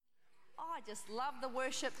just love the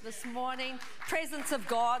worship this morning. Presence of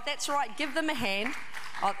God. That's right. Give them a hand.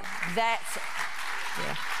 Oh,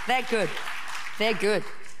 they're good. They're good.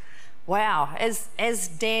 Wow. As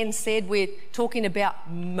Dan said, we're talking about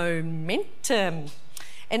momentum.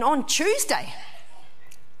 And on Tuesday,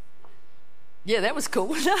 yeah, that was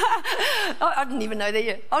cool. I didn't even know that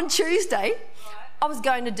yet. On Tuesday, I was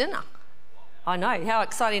going to dinner. I know. How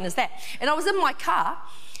exciting is that? And I was in my car,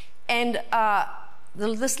 and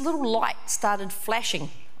this little light started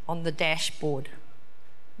flashing on the dashboard.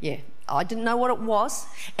 Yeah, I didn't know what it was,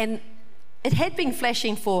 and it had been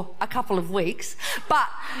flashing for a couple of weeks, but,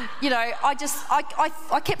 you know,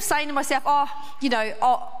 I kept saying to myself,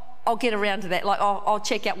 I'll get around to that. Like, I'll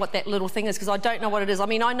check out what that little thing is, because I don't know what it is. I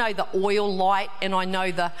mean, I know the oil light, and I know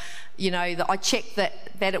I checked that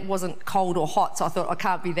it wasn't cold or hot, so I thought, I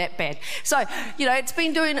can't be that bad. So, it's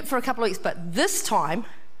been doing it for a couple of weeks, but this time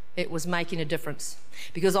it was making a difference,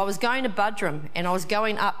 because I was going to Buderim, and I was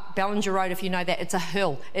going up Ballinger Road, if you know that. It's a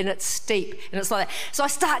hill, and it's steep, and it's like that. So I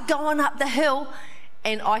start going up the hill,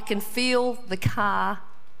 and I can feel the car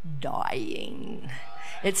dying.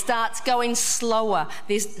 It starts going slower.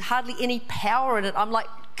 There's hardly any power in it. I'm like,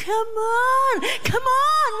 come on,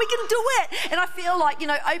 we can do it. And I feel like,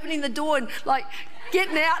 opening the door and like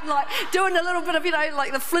getting out and like doing a little bit of,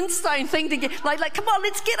 like the Flintstone thing to get, like, come on,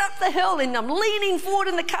 let's get up the hill. And I'm leaning forward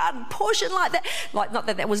in the car and pushing like that. Like, not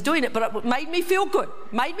that that was doing it, but it made me feel good.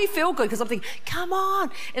 Because I'm thinking, come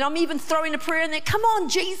on. And I'm even throwing a prayer in there. Come on,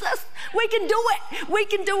 Jesus, we can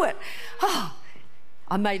do it. Oh,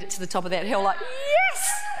 I made it to the top of that hill, like, yes!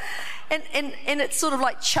 And it's sort of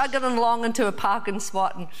like chugging along into a parking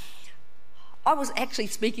spot. And I was actually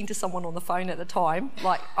speaking to someone on the phone at the time,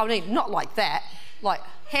 not like that, like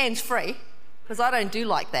hands-free, because I don't do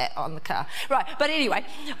like that on the car. Right, but anyway,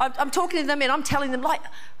 I'm talking to them, and I'm telling them, like,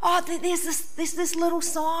 there's this little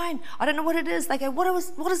sign. I don't know what it is. They go, what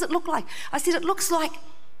does it look like? I said, it looks like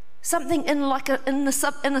something in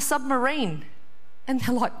a submarine. And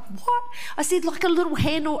they're like, what? I said, like a little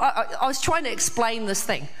handle. I was trying to explain this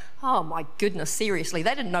thing. Oh, my goodness, seriously.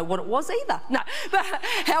 They didn't know what it was either. No, but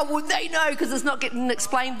how would they know? Because it's not getting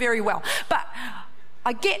explained very well. But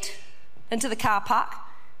I get into the car park,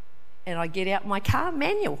 and I get out my car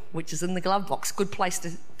manual, which is in the glove box. Good place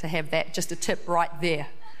to have that, just a tip right there.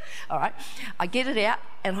 All right. I get it out,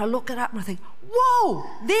 and I look it up, and I think, whoa,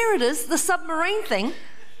 there it is, the submarine thing.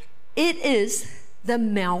 It is the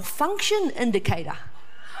malfunction indicator.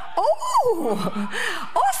 Oh,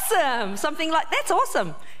 awesome. Something like that's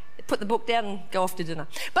awesome. Put the book down and go off to dinner.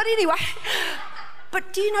 But anyway,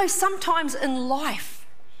 do you know, sometimes in life,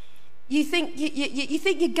 you think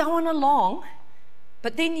you're going along,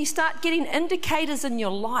 but then you start getting indicators in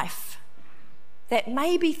your life that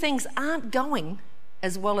maybe things aren't going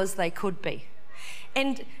as well as they could be.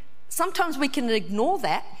 And sometimes we can ignore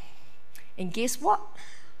that, and guess what?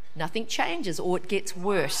 Nothing changes, or it gets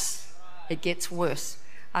worse.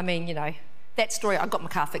 I mean, that story, I got my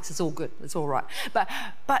car fixed, it's all good, it's all right. But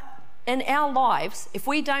in our lives, if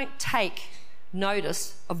we don't take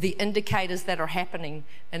notice of the indicators that are happening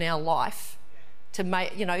in our life to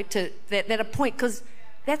make, that are point, because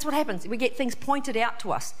that's what happens. We get things pointed out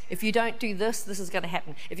to us. If you don't do this, this is going to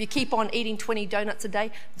happen. If you keep on eating 20 donuts a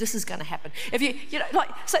day, this is going to happen. If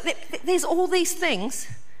so there's all these things,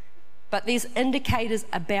 but there's indicators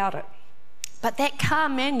about it. But that car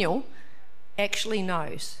manual actually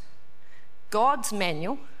knows. God's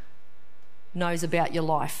manual knows about your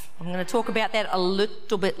life. I'm going to talk about that a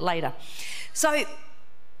little bit later. So,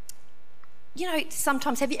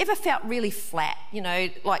 sometimes, have you ever felt really flat?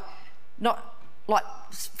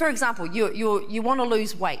 For example, you want to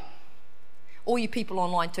lose weight. All you people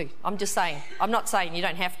online too. I'm just saying. I'm not saying you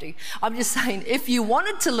don't have to. I'm just saying, if you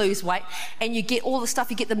wanted to lose weight and you get all the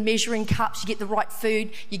stuff, you get the measuring cups, you get the right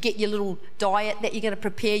food, you get your little diet that you're going to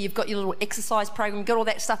prepare, you've got your little exercise program, you've got all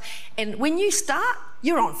that stuff. And when you start,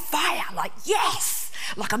 you're on fire, like, yes!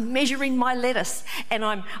 Like, I'm measuring my lettuce, and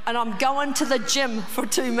I'm going to the gym for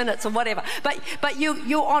 2 minutes or whatever. But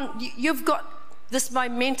you've got this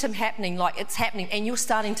momentum happening, like it's happening, and you're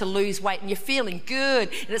starting to lose weight, and you're feeling good,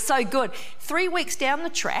 and it's so good. 3 weeks down the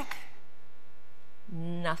track,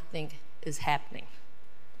 nothing is happening.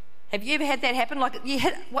 Have you ever had that happen? Like, you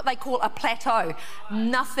hit what they call a plateau.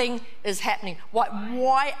 Nothing is happening.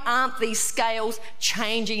 Why aren't these scales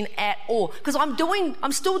changing at all? Because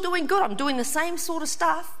I'm still doing good. I'm doing the same sort of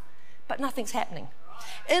stuff, but nothing's happening.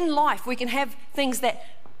 In life, we can have things that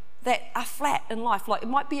are flat in life. Like, it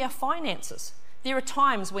might be our finances. There are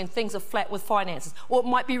times when things are flat with finances, or it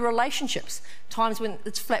might be relationships, times when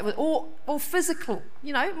it's flat with, or physical,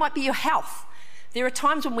 it might be your health. There are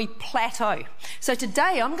times when we plateau. So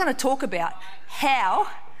today I'm going to talk about how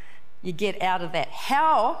you get out of that,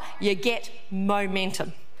 how you get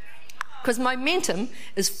momentum. Because momentum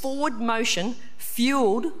is forward motion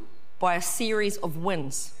fueled by a series of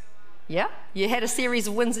wins. Yeah? You had a series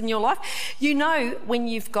of wins in your life. You know when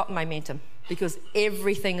you've got momentum because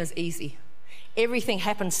everything is easy. Everything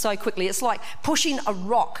happens so quickly. It's like pushing a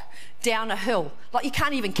rock down a hill. Like you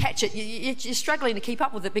can't even catch it. You're struggling to keep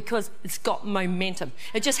up with it because it's got momentum.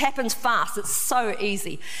 It just happens fast. It's so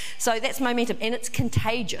easy. So that's momentum, and it's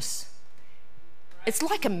contagious. It's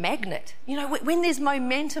like a magnet. You know, when there's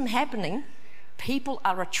momentum happening, people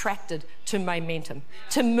are attracted to momentum,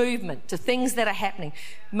 to movement, to things that are happening.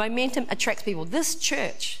 Momentum attracts people. This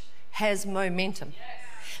church has momentum.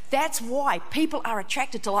 That's why people are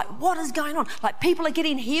attracted to, like, what is going on? Like, people are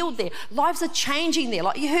getting healed there. Lives are changing there.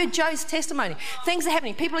 Like, you heard Joe's testimony. Things are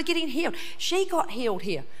happening. People are getting healed. She got healed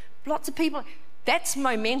here. Lots of people. That's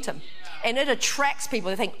momentum. And it attracts people.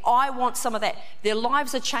 They think, I want some of that. Their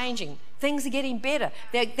lives are changing. Things are getting better.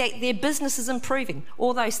 Their business is improving.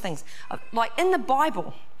 All those things. Like, in the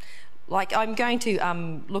Bible, like, I'm going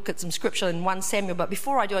to look at some scripture in 1 Samuel, but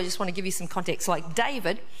before I do, I just want to give you some context. Like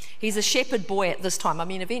David, he's a shepherd boy at this time. I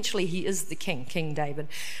mean, eventually he is the king, King David.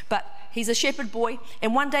 But he's a shepherd boy,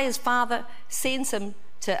 and one day his father sends him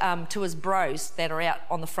to his bros that are out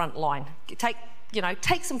on the front line. Take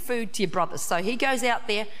some food to your brothers. So he goes out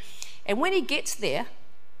there, and when he gets there,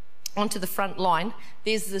 onto the front line,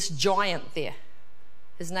 there's this giant there.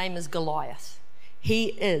 His name is Goliath. He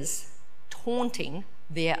is taunting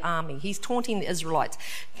their army. He's taunting the Israelites.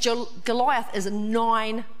 Goliath is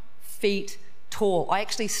 9 feet tall. I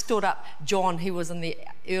actually stood up John, who was in the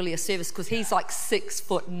earlier service, because he's like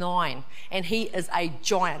 6'9", and he is a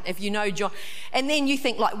giant. If you know John, and then you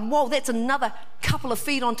think like, whoa, that's another couple of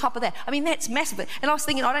feet on top of that. I mean, that's massive. And I was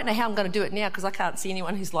thinking, I don't know how I'm going to do it now because I can't see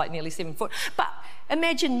anyone who's like nearly 7 foot. But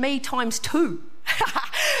imagine me times 2.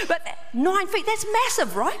 But 9 feet, that's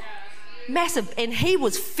massive, right? Massive. And he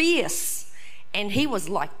was fierce. And he was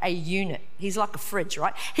like a unit. He's like a fridge,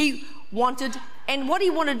 right? And what he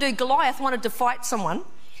wanted to do, Goliath wanted to fight someone,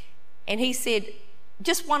 and he said,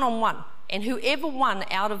 just one-on-one. And whoever won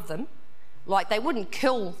out of them, like, they wouldn't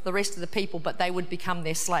kill the rest of the people, but they would become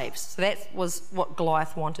their slaves. So that was what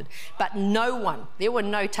Goliath wanted. But there were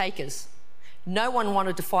no takers. No one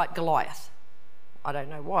wanted to fight Goliath. I don't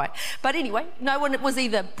know why. But anyway, no one was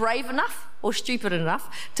either brave enough or stupid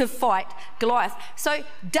enough to fight Goliath. So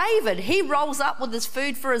David, he rolls up with his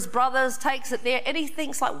food for his brothers, takes it there, and he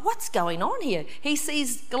thinks, like, what's going on here? He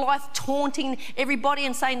sees Goliath taunting everybody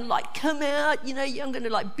and saying, like, come out, I'm going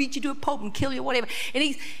to, like, beat you to a pulp and kill you, whatever.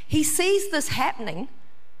 And he sees this happening,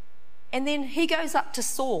 and then he goes up to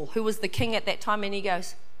Saul, who was the king at that time, and he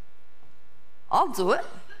goes, I'll do it.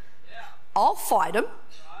 I'll fight him.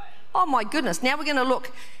 Oh my goodness. Now we're going to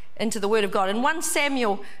look into the Word of God. In 1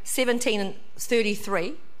 Samuel 17 and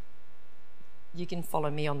 33, you can follow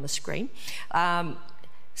me on the screen,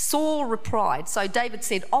 Saul replied, so David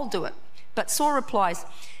said, I'll do it. But Saul replies,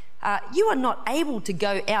 you are not able to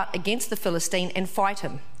go out against the Philistine and fight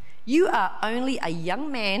him. You are only a young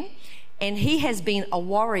man, and he has been a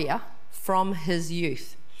warrior from his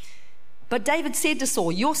youth. But David said to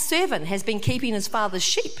Saul, your servant has been keeping his father's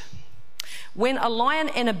sheep. When a lion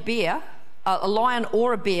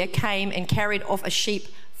or a bear came and carried off a sheep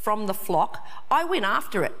from the flock, I went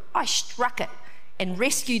after it. I struck it and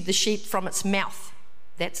rescued the sheep from its mouth.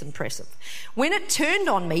 That's impressive. When it turned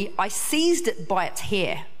on me, I seized it by its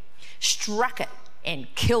hair, struck it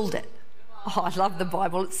and killed it. Oh, I love the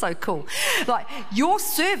Bible. It's so cool. Like, your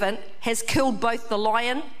servant has killed both the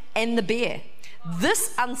lion and the bear.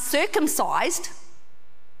 This uncircumcised,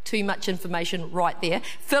 too much information right there,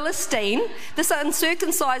 this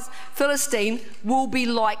uncircumcised Philistine will be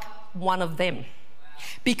like one of them,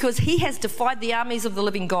 because he has defied the armies of the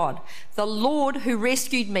living God. The Lord who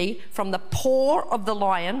rescued me from the paw of the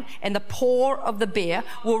lion and the paw of the bear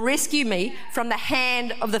will rescue me from the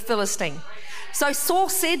hand of the Philistine. So Saul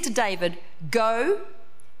said to David, go,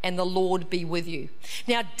 and the Lord be with you.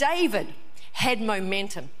 Now David had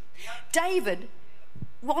momentum. David,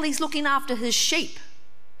 while he's looking after his sheep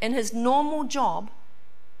in his normal job,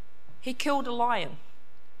 he killed a lion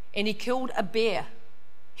and he killed a bear.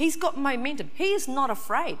 He's got momentum. He is not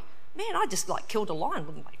afraid. Man, I just killed a lion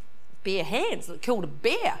with my bare hands, killed a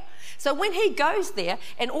bear. So when he goes there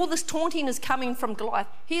and all this taunting is coming from Goliath,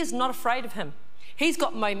 he is not afraid of him. He's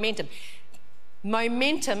got momentum.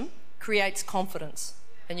 Momentum creates confidence.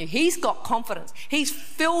 And he's got confidence. He's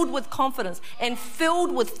filled with confidence and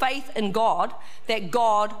filled with faith in God that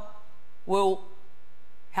God will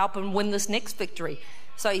help him win this next victory.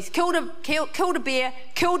 So he's killed a bear,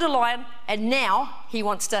 killed a lion, and now he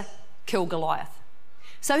wants to kill Goliath.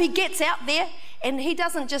 So he gets out there, and he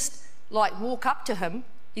doesn't just like walk up to him.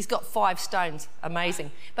 He's got 5 stones.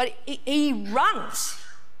 Amazing. But he runs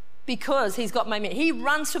because he's got momentum. He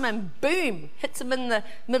runs from him, boom, hits him in the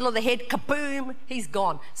middle of the head, kaboom, he's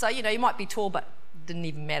gone. So, you know, he might be tall, but it didn't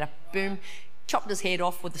even matter. Boom, chopped his head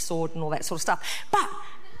off with the sword and all that sort of stuff. But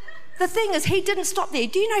the thing is, he didn't stop there.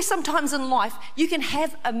 Do you know sometimes in life you can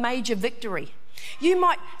have a major victory? You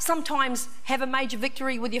might sometimes have a major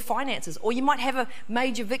victory with your finances, or you might have a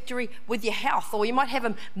major victory with your health, or you might have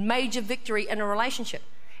a major victory in a relationship.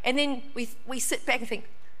 And then we sit back and think,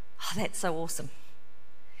 oh, that's so awesome.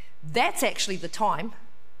 That's actually the time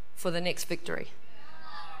for the next victory.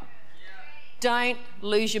 Don't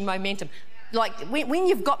lose your momentum. Like when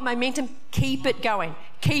you've got momentum, keep it going.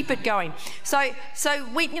 Keep it going. So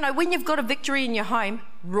when you've got a victory in your home,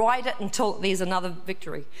 ride it until there's another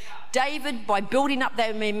victory. David, by building up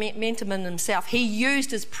that momentum in himself, he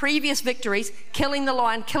used his previous victories, killing the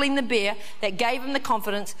lion, killing the bear, that gave him the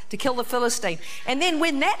confidence to kill the Philistine. And then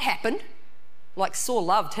when that happened, like Saul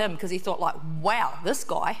loved him because he thought like, wow, this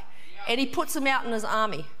guy. And he puts him out in his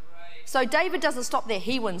army. So David doesn't stop there.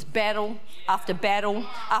 He wins battle after battle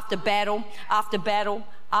after battle after battle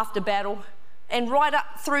after battle, and right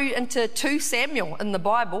up through into 2 Samuel in the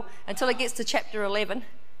Bible until it gets to chapter 11,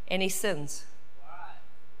 and he sins.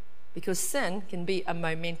 Because sin can be a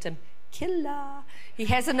momentum killer. He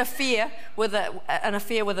has an affair with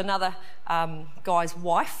another guy's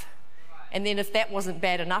wife, and then if that wasn't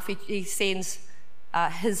bad enough, he sends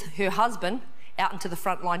her husband out into the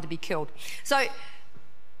front line to be killed. So,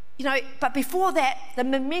 you know, but before that, the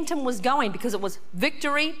momentum was going because it was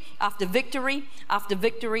victory after victory after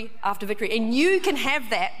victory after victory. And you can have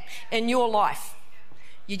that in your life.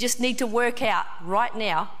 You just need to work out right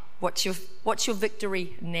now what's your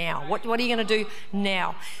victory now. What are you going to do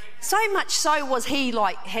now? So much so was he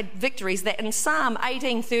had victories that in Psalm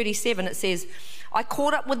 18:37 it says, I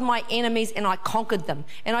caught up with my enemies and I conquered them,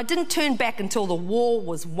 and I didn't turn back until the war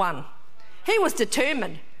was won. He was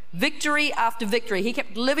determined. Victory after victory. He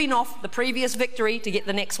kept living off the previous victory to get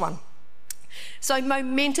the next one. So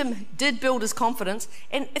momentum did build his confidence.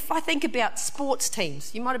 And if I think about sports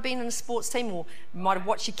teams, you might have been in a sports team, or you might have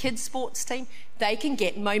watched your kids' sports team, they can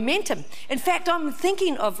get momentum. In fact, I'm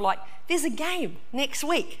thinking of there's a game next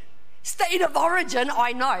week. State of Origin,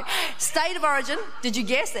 I know. State of Origin, did you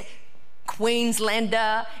guess that?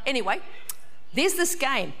 Queenslander. Anyway, there's this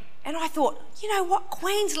game. And I thought, you know what,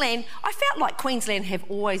 Queensland, I felt like Queensland have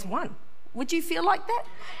always won. Would you feel like that?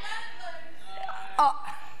 Oh,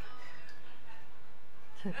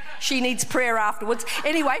 she needs prayer afterwards.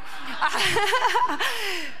 Anyway,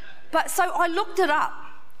 but so I looked it up.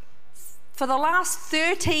 For the last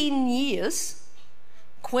 13 years,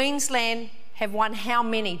 Queensland have won how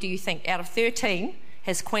many, do you think? Out of 13,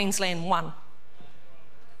 has Queensland won?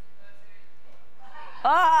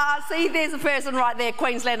 See, there's a person right there,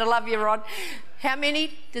 Queensland. I love you, Rod. How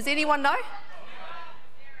many? Does anyone know?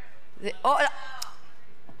 Oh,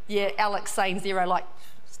 yeah, Alex saying 0.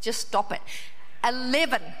 Just stop it.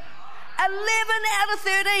 11 out of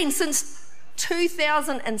 13 since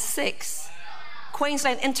 2006.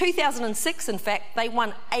 Queensland, in 2006, in fact, they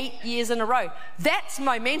won 8 years in a row. That's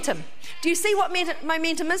momentum. Do you see what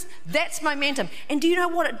momentum is? That's momentum. And do you know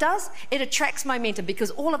what it does? It attracts momentum,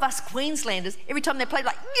 because all of us Queenslanders, every time they play,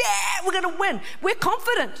 yeah, we're going to win. We're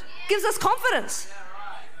confident. Gives us confidence.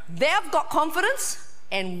 They've got confidence,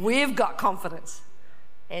 and we've got confidence.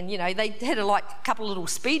 And, you know, they had a couple of little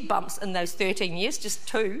speed bumps in those 13 years, just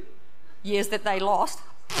 2 years that they lost.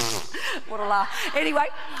 What a laugh. Anyway,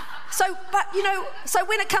 so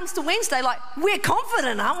when it comes to Wednesday, we're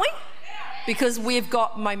confident, aren't we? Because we've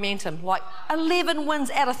got momentum. 11 wins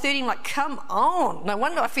out of 13, come on. No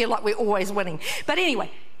wonder I feel like we're always winning. But anyway,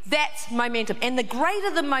 that's momentum. And the greater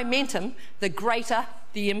the momentum, the greater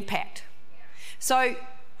the impact. So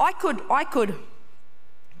I could,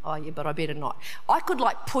 oh yeah, but I better not. I could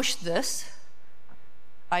push this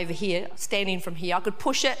over here, standing from here. I could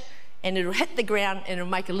push it and it'll hit the ground and it'll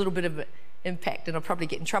make a little bit of impact, and I'll probably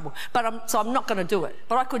get in trouble. So I'm not going to do it,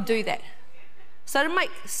 but I could do that. So to make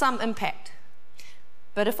some impact.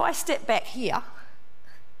 But if I step back here,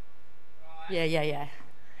 yeah,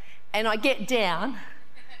 and I get down,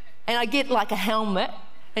 and I get a helmet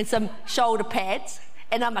and some shoulder pads,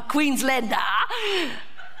 and I'm a Queenslander,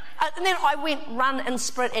 and then I went run and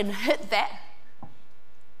sprint and hit that.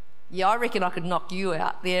 Yeah, I reckon I could knock you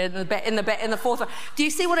out there in the fourth one. Do you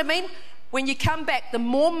see what I mean? When you come back, the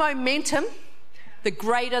more momentum, the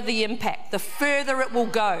greater the impact, the further it will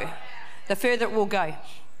go. The further it will go.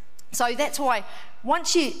 So that's why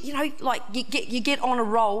once you get on a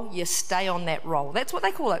roll, you stay on that roll. That's what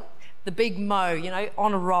they call it, the big mo,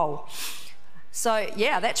 on a roll. So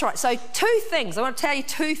yeah, that's right. So 2 things, I want to tell you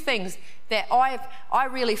 2 things that I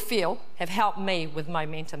really feel have helped me with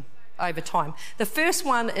momentum over time. The first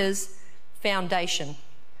one is foundation.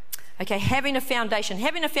 Okay, having a foundation.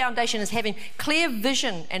 Having a foundation is having clear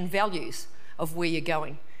vision and values of where you're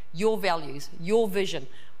going. Your values, your vision.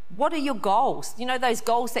 What are your goals? Those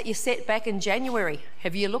goals that you set back in January.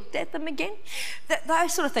 Have you looked at them again?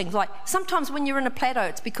 Those sort of things. Like sometimes when you're in a plateau,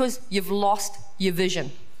 it's because you've lost your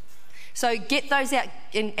vision. So get those out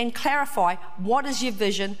and clarify what is your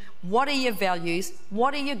vision, what are your values,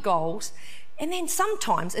 what are your goals. And then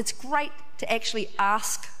sometimes it's great to actually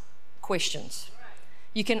ask questions.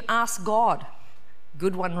 You can ask God.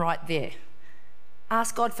 Good one right there.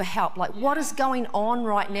 Ask God for help. Like, what is going on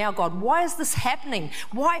right now, God? Why is this happening?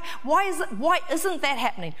 Why isn't that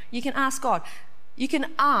happening? You can ask God. You can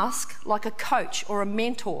ask like a coach or a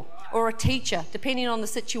mentor or a teacher, depending on the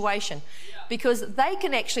situation, because they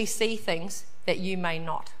can actually see things that you may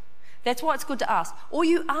not. That's why it's good to ask. Or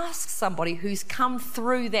you ask somebody who's come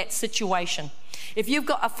through that situation. If you've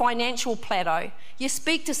got a financial plateau, you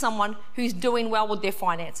speak to someone who's doing well with their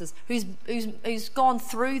finances, who's gone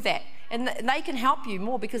through that, and they can help you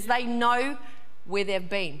more because they know where they've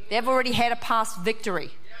been. They've already had a past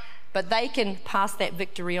victory, but they can pass that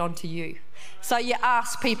victory on to you. So you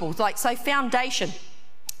ask people, so foundation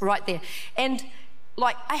right there. And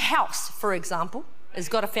like a house, for example, has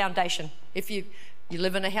got a foundation. If you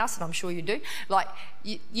live in a house, and I'm sure you do,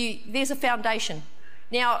 there's a foundation.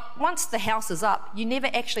 Now, once the house is up, you never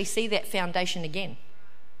actually see that foundation again.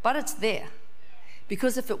 But it's there.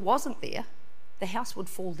 Because if it wasn't there, the house would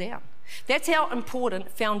fall down. That's how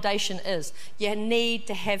important foundation is. You need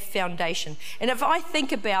to have foundation. And if I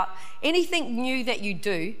think about anything new that you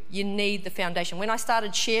do, you need the foundation. When I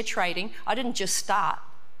started share trading, I didn't just start.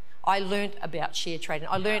 I learned about share trading.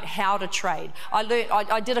 I learned how to trade.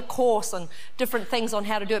 I did a course on different things on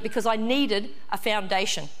how to do it because I needed a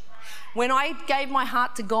foundation. When I gave my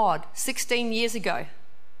heart to God 16 years ago,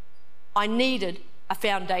 I needed a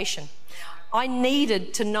foundation. I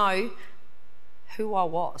needed to know who I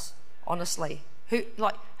was, honestly. Who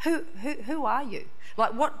are you?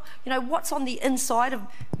 Like what's on the inside of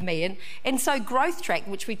me? And so Growth Track,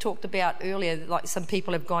 which we talked about earlier, like some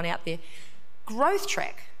people have gone out there, Growth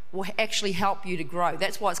Track will actually help you to grow.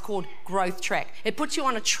 That's why it's called Growth Track. It puts you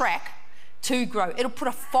on a track to grow. It'll put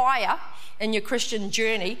a fire in your Christian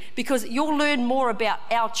journey because you'll learn more about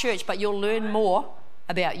our church, but you'll learn more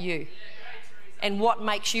about you and what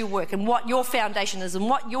makes you work and what your foundation is and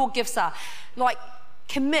what your gifts are. Like,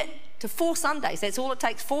 commit to 4 Sundays. That's all it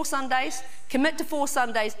takes, 4 Sundays. Commit to 4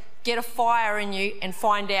 Sundays, get a fire in you and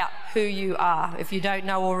find out who you are if you don't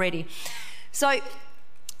know already. So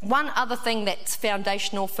one other thing that's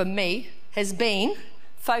foundational for me has been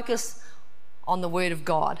focus on the Word of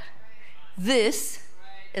God. This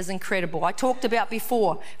is incredible. I talked about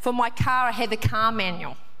before, for my car I had the car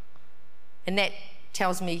manual, and that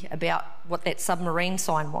tells me about what that submarine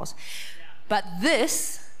sign was. But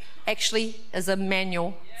this actually is a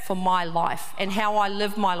manual for my life and how I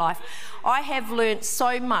live my life. I have learnt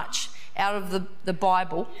so much out of the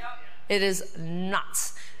Bible. It is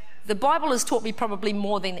nuts. The Bible has taught me probably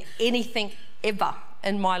more than anything ever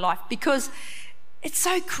in my life because it's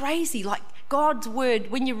so crazy. Like God's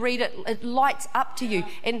word, when you read it, it lights up to you.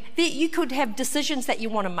 And you could have decisions that you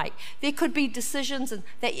want to make. There could be decisions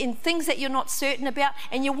in things that you're not certain about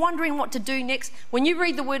and you're wondering what to do next. When you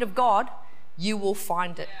read the Word of God, you will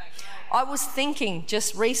find it. I was thinking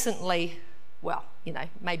just recently,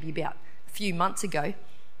 maybe about a few months ago,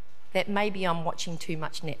 that maybe I'm watching too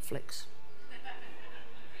much Netflix.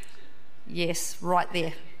 Yes, right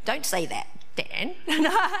there. Don't say that, Dan.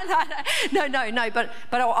 No. But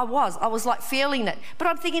I was like feeling it. But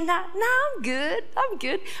I'm thinking, no, I'm good.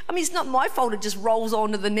 I mean, it's not my fault. It just rolls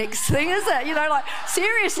on to the next thing, is it?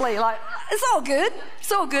 Seriously, it's all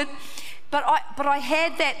good. But I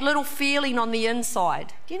had that little feeling on the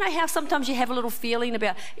inside. Do you know how sometimes you have a little feeling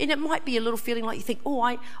about, and it might be a little feeling like you think,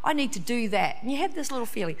 I need to do that. And you have this little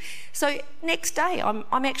feeling. So next day,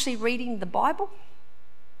 I'm actually reading the Bible.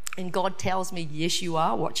 And God tells me, yes, you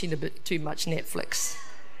are watching a bit too much Netflix.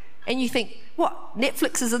 And you think, what?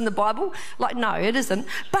 Netflix is in the Bible? No, it isn't.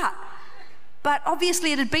 But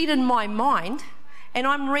obviously it had been in my mind. And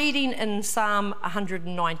I'm reading in Psalm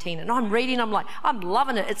 119. And I'm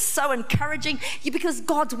loving it. It's so encouraging because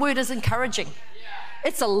God's word is encouraging.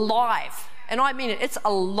 It's alive. And I mean it. It's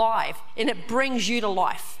alive. And it brings you to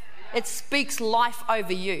life. It speaks life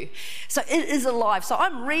over you. So it is alive. So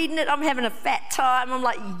I'm reading it. I'm having a fat time. I'm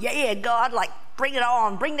like, yeah, God, like, bring it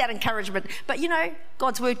on. Bring that encouragement. But, you know,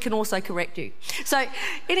 God's word can also correct you. So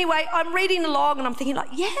anyway, I'm reading along and I'm thinking like,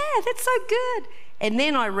 yeah, that's so good. And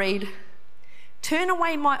then I read, turn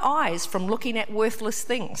away my eyes from looking at worthless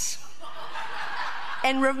things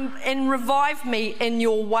and revive me in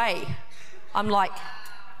your way. I'm like,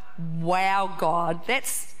 wow, God,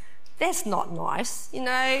 that's not nice, you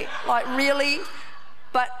know, like really?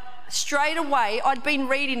 But straight away, I'd been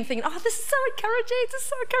reading thinking, oh, this is so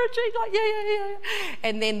encouraging, like, yeah.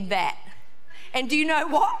 And then that. And do you know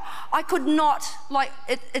what? I could not, like,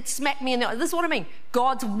 it smacked me in the eye. This is what I mean.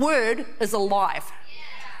 God's word is alive.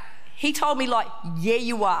 He told me, like, yeah,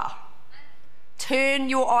 you are. Turn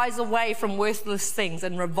your eyes away from worthless things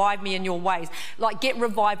and revive me in your ways. Like, get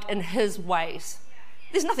revived in his ways.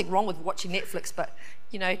 There's nothing wrong with watching Netflix, but,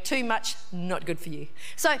 you know, too much, not good for you.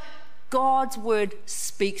 So God's word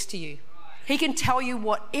speaks to you. He can tell you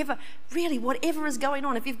whatever is going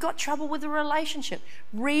on. If you've got trouble with a relationship,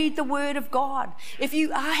 read the word of God. If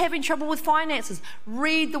you are having trouble with finances,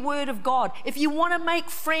 read the word of God. If you want to make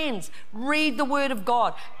friends, read the word of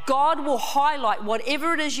God. God will highlight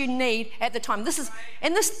whatever it is you need at the time. This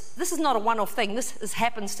is not a one-off thing. This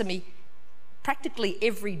happens to me practically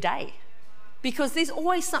every day because there's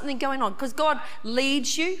always something going on because God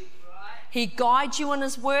leads you. He guides you in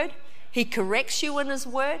his word. He corrects you in his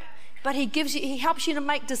word. But he helps you to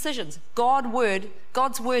make decisions. God's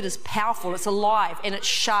word is powerful, it's alive, and it's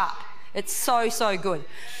sharp. It's so good.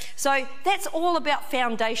 So that's all about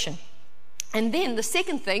foundation. And then the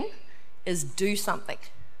second thing is do something.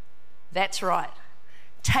 That's right.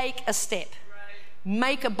 Take a step.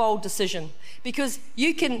 Make a bold decision. Because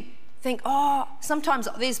you can think, oh, sometimes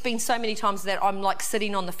there's been so many times that I'm like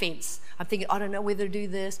sitting on the fence. I'm thinking, I don't know whether to do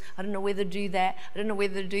this, I don't know whether to do that, I don't know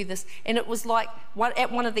whether to do this. And it was like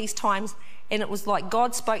at one of these times, and it was like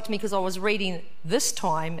God spoke to me because I was reading this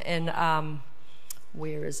time in,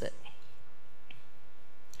 where is it?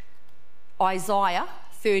 Isaiah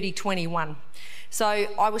 30:21. So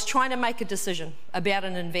I was trying to make a decision about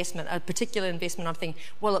an investment, a particular investment. I'm thinking,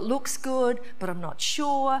 well, it looks good, but I'm not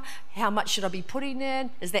sure. How much should I be putting in?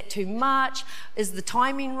 Is that too much? Is the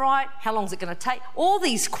timing right? How long is it going to take? All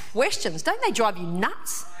these questions, don't they drive you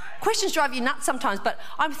nuts? Questions drive you nuts sometimes, but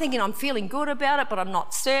I'm thinking I'm feeling good about it, but I'm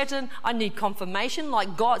not certain. I need confirmation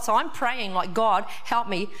like God. So I'm praying like, God, help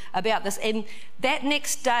me about this. And that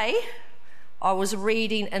next day, I was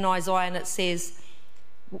reading in Isaiah and it says,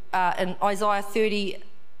 in Isaiah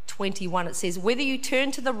 30:21, it says, whether you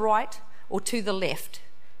turn to the right or to the left,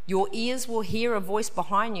 your ears will hear a voice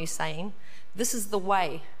behind you saying, this is the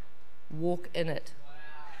way, walk in it.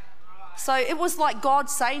 So it was like God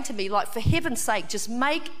saying to me, like, for heaven's sake, just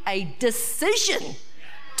make a decision.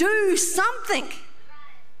 Do something.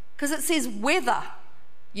 Because it says whether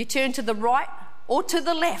you turn to the right or to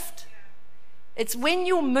the left. It's when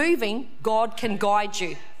you're moving, God can guide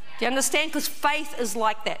you. Do you understand? Because faith is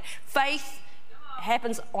like that. Faith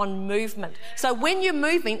happens on movement. So when you're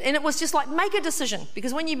moving, and it was just like, make a decision.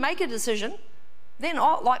 Because when you make a decision, then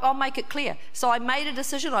I'll make it clear. So I made a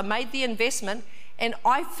decision, I made the investment, and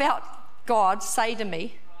I felt God say to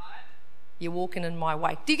me, you're walking in my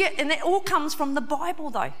way. Do you get? And that all comes from the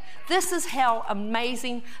Bible, though. This is how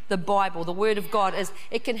amazing the Bible, the Word of God is.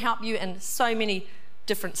 It can help you in so many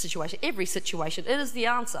different situations. Every situation. It is the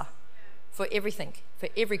answer for everything, for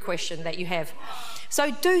every question that you have.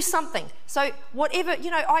 So do something. So whatever, you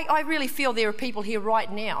know, I really feel there are people here right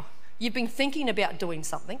now. You've been thinking about doing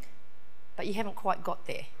something, but you haven't quite got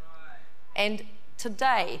there. And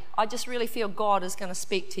today, I just really feel God is going to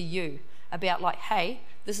speak to you about like, hey,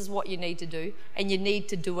 this is what you need to do, and you need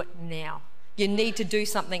to do it now. You need to do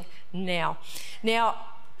something now. Now,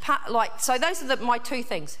 so those are my two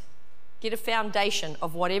things. Get a foundation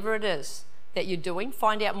of whatever it is that you're doing,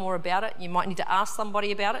 find out more about it. You might need to ask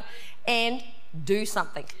somebody about it, and do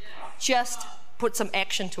something. Just put some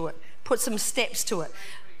action to it, put some steps to it.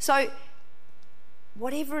 So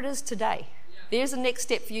whatever it is today, there's a next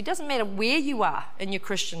step for you. It doesn't matter where you are in your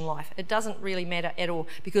Christian life. It doesn't really matter at all,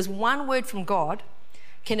 because one word from God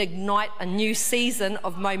can ignite a new season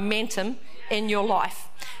of momentum in your life.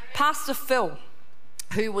 Pastor Phil,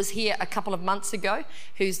 who was here a couple of months ago,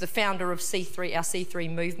 who's the founder of C3, our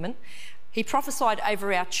C3 movement, he prophesied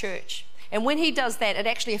over our church. And when he does that, it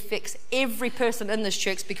actually affects every person in this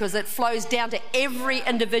church because it flows down to every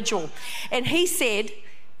individual. And he said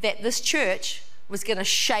that this church was going to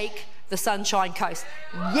shake the Sunshine Coast.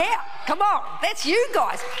 Yeah, come on, that's you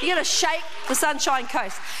guys. You're going to shake the Sunshine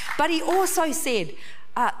Coast. But he also said,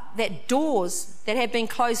 that doors that have been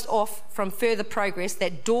closed off from further progress,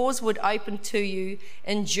 that doors would open to you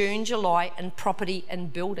in June, July, in property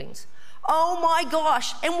and buildings. Oh my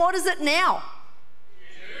gosh, and what is it now?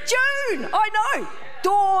 June, I know.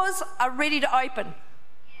 Doors are ready to open.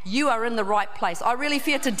 You are in the right place. I really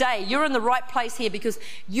fear today you're in the right place here, because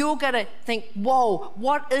you're going to think, whoa,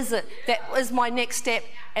 what is it that is my next step?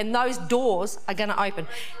 And those doors are going to open.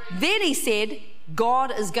 Then he said,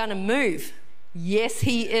 God is going to move. Yes,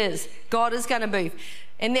 he is. God is going to move.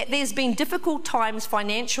 And that there's been difficult times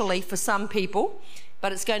financially for some people,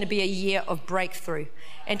 but it's going to be a year of breakthrough.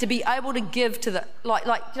 And to be able to give to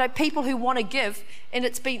the, people who want to give, and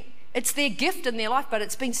it's their gift in their life, but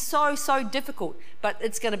it's been so difficult. But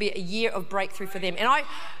it's going to be a year of breakthrough for them. And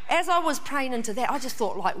as I was praying into that, I just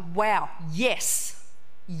thought, wow, yes,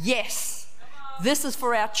 this is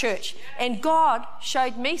for our church. And God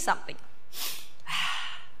showed me something.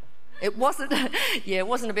 It wasn't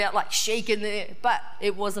about shaking there, but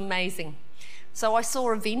it was amazing. So I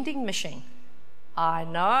saw a vending machine. I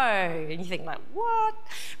know. And you think what?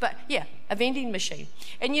 But yeah, a vending machine.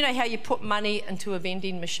 And you know how you put money into a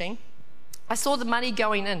vending machine? I saw the money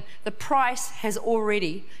going in. The price has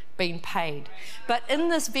already been paid. But in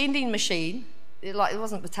this vending machine, it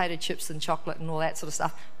wasn't potato chips and chocolate and all that sort of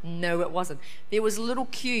stuff. No, it wasn't. There was little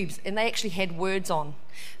cubes, and they actually had words on.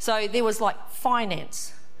 So there was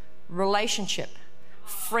finance, relationship,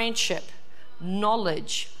 friendship,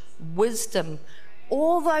 knowledge, wisdom,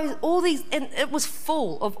 all these, and it was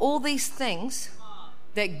full of all these things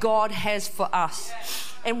that God has for us.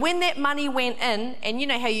 And when that money went in, and you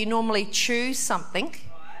know how you normally choose something,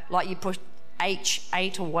 like you push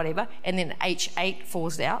H8 or whatever, and then H8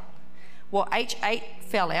 falls out. Well, H8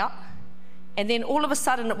 fell out, and then all of a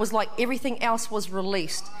sudden it was like everything else was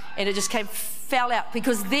released, and it just fell out,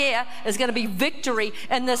 because there is going to be victory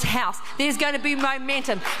in this house. There's going to be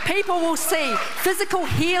momentum. People will see physical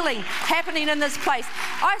healing happening in this place.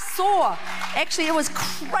 It was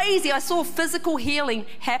crazy. I saw physical healing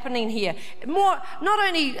happening here. Not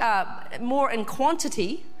only more in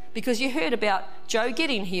quantity, because you heard about Joe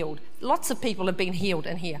getting healed. Lots of people have been healed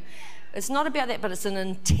in here. It's not about that, but it's an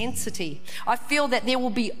intensity. I feel that there will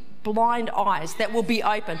be blind eyes that will be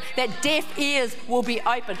open, that deaf ears will be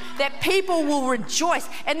open, that people will rejoice,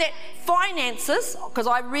 and that finances, because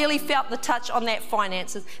I really felt the touch on that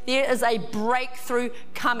finances, there is a breakthrough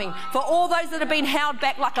coming for all those that have been held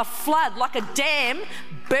back like a flood, like a dam,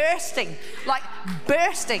 bursting.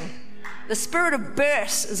 The spirit of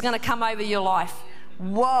burst is going to come over your life.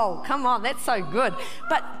 Whoa, come on, that's so good.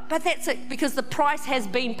 But that's it, because the price has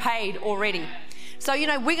been paid already. So,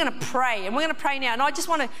 we're going to pray, and we're going to pray now. And I just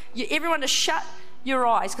want everyone to shut your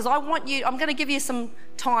eyes, because I'm going to give you some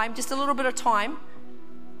time, just a little bit of time.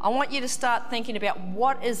 I want you to start thinking about,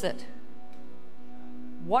 what is it?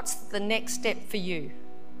 What's the next step for you?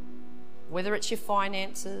 Whether it's your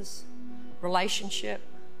finances, relationship,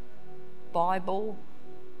 Bible.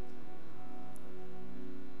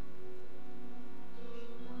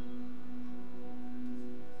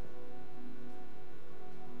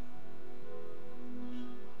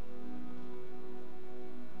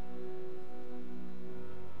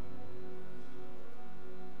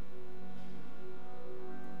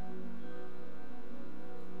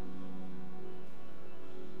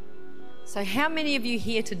 So how many of you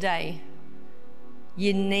here today,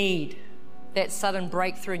 you need that sudden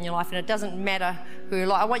breakthrough in your life? And it doesn't matter who.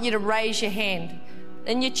 I want you to raise your hand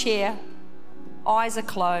in your chair, eyes are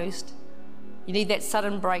closed. You need that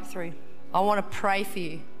sudden breakthrough. I want to pray for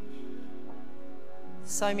you.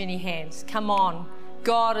 So many hands. Come on.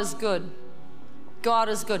 God is good. God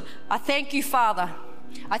is good. I thank you, Father.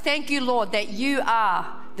 I thank you, Lord, that you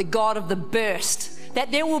are the God of the burst. That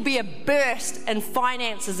there will be a burst in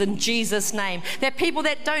finances in Jesus' name. That people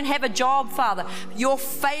that don't have a job, Father, your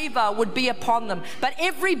favor would be upon them. But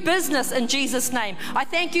every business in Jesus' name. I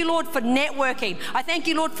thank you, Lord, for networking. I thank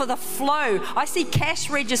you, Lord, for the flow. I see cash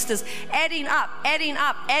registers adding up.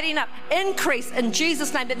 Increase in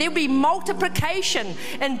Jesus' name. That there will be multiplication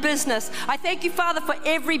in business. I thank you, Father, for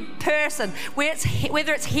every person,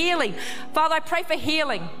 whether it's healing. Father, I pray for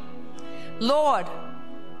healing. Lord,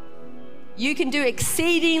 you can do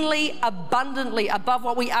exceedingly abundantly above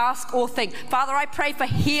what we ask or think. Father, I pray for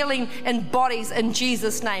healing in bodies in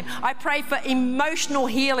Jesus' name. I pray for emotional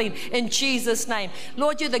healing in Jesus' name.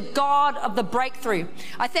 Lord, you're the God of the breakthrough.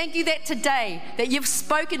 I thank you that today that you've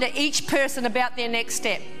spoken to each person about their next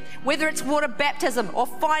step. Whether it's water baptism or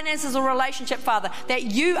finances or relationship, Father, that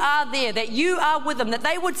you are there, that you are with them, that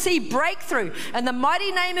they would see breakthrough in the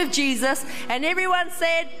mighty name of Jesus. And everyone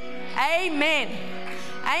said, Amen.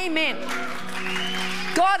 Amen.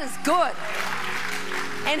 God is good.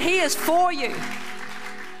 and He is for you.